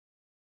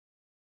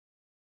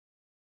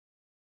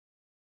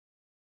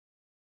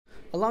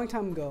A long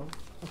time ago,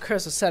 a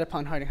curse was set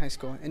upon Harding High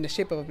School in the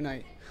shape of a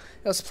knight.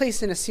 It was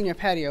placed in a senior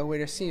patio where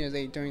the seniors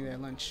ate during their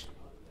lunch.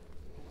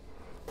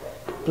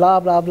 Blah,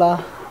 blah,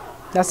 blah.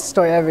 That's the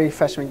story every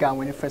freshman got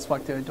when they first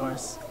walked through the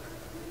doors.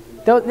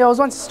 There was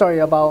once a story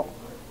about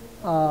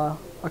a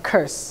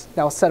curse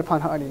that was set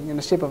upon Harding in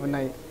the shape of a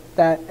knight,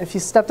 that if you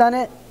stepped on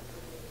it,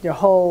 your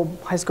whole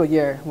high school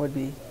year would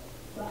be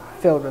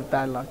filled with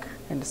bad luck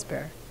and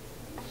despair.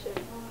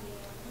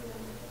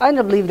 I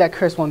didn't believe that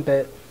curse one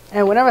bit,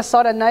 and whenever I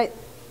saw that knight,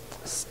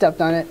 stepped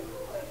on it,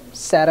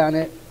 sat on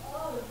it,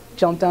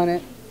 jumped on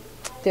it,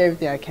 did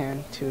everything I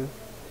can to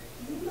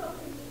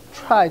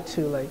try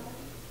to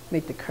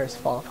make the curse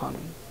fall upon me.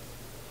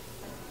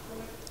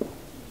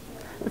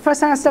 The first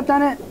time I stepped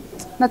on it,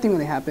 nothing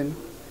really happened.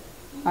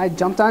 I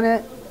jumped on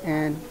it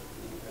and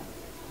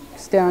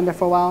stayed on there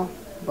for a while,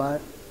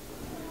 but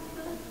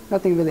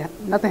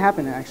nothing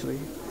happened actually.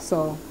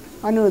 So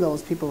I knew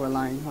those people were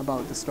lying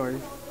about the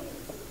story.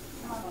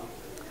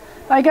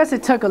 I guess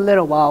it took a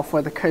little while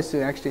for the curse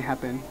to actually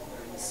happen,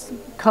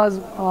 because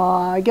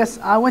I guess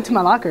I went to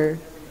my locker,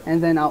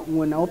 and then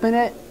when I opened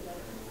it,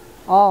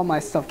 all my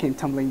stuff came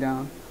tumbling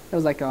down. It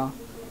was like a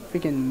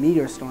freaking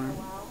meteor storm.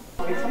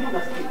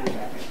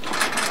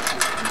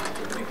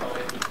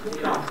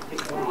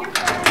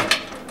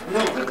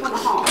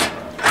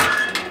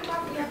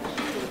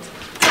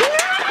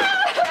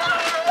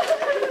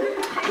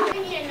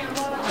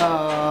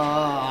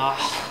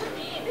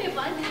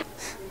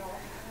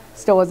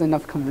 Still wasn't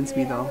enough to convince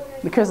me though.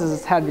 The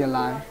curses had to be a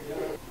lie.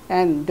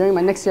 And during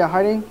my next year at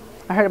Harding,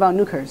 I heard about a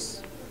new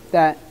curse,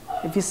 that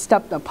if you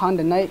stepped upon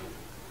the knight,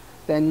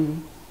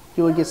 then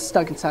you would get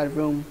stuck inside a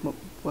room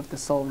with the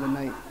soul of the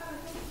knight.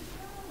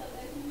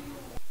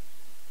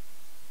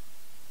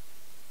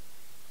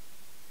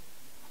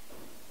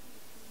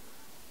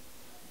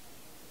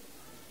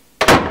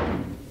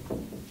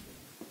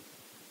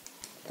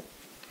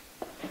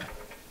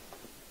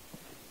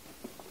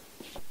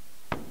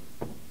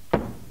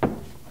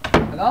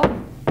 Hello?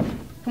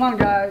 Come on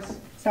guys,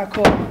 it's not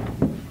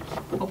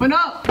cool. Open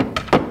up!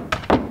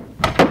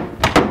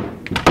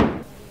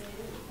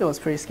 It was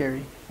pretty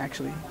scary,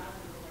 actually.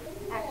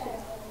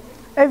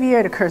 Every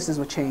year the curses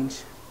would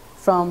change.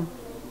 From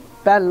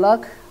bad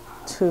luck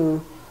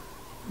to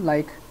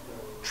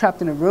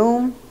trapped in a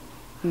room.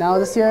 Now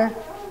this year,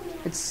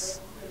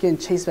 it's getting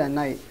chased by a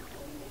knight.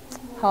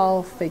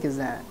 How fake is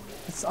that?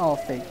 It's all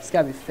fake. It's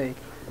gotta be fake.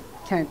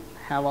 You can't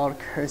have all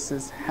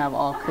curses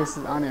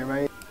on it,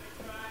 right?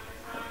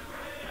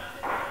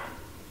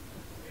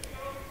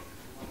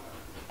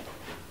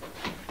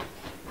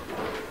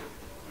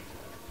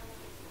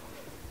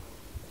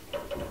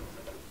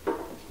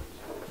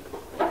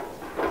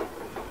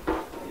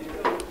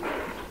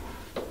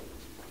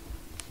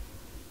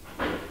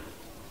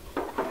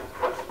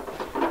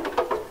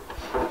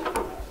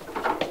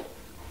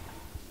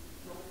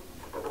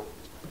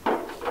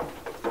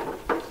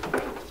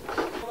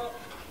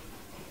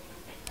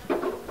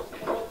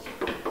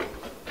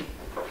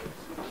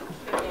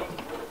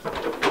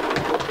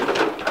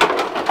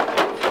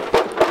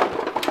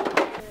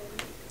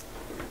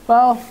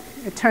 Well,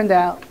 it turned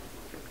out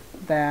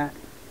that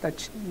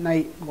that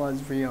night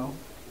was real,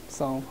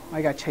 so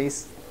I got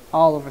chased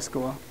all over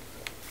school.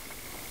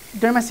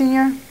 During my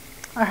senior year,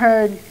 I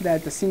heard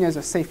that the seniors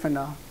are safe from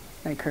the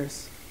night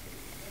curse,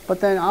 but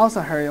then I also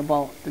heard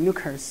about the new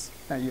curse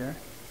that year.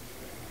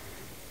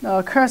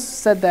 The curse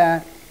said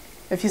that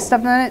if you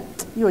stepped on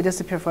it, you would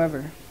disappear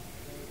forever.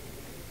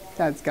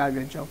 That's gotta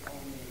be a joke.